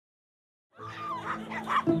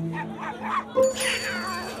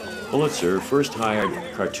Pulitzer first hired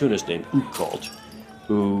a cartoonist named Outsell,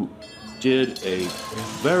 who did a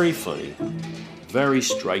very funny, very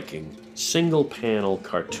striking, single-panel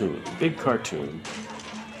cartoon, big cartoon,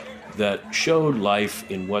 that showed life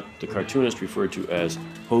in what the cartoonist referred to as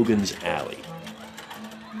Hogan's Alley.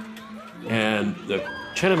 And the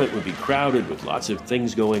tenement would be crowded with lots of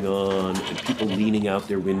things going on, and people leaning out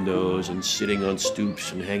their windows and sitting on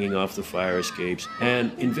stoops and hanging off the fire escapes.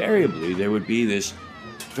 And invariably, there would be this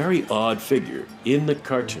very odd figure in the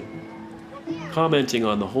cartoon commenting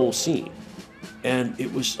on the whole scene. And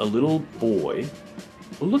it was a little boy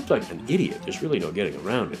who looked like an idiot. There's really no getting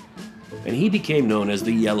around it. And he became known as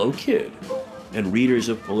the Yellow Kid. And readers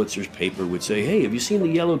of Pulitzer's paper would say, "Hey, have you seen the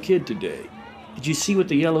Yellow Kid today? Did you see what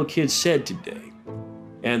the Yellow Kid said today?"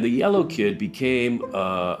 And the Yellow Kid became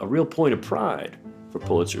a real point of pride for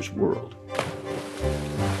Pulitzer's world.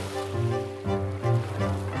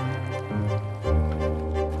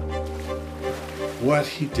 What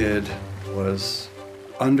he did was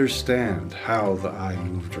understand how the eye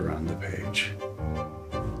moved around the page.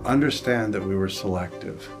 Understand that we were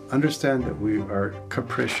selective. Understand that we are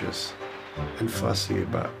capricious and fussy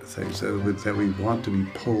about things, that we want to be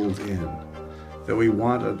pulled in, that we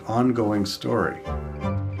want an ongoing story.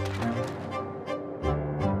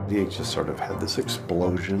 He just sort of had this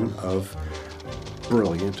explosion of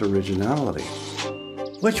brilliant originality,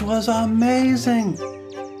 which was amazing.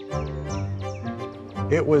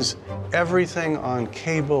 It was everything on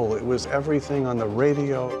cable. It was everything on the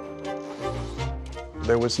radio.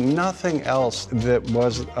 There was nothing else that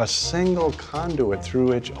was a single conduit through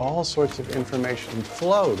which all sorts of information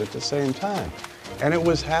flowed at the same time. And it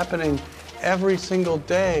was happening every single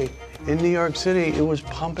day in New York City. It was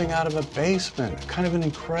pumping out of a basement, kind of an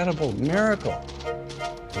incredible miracle.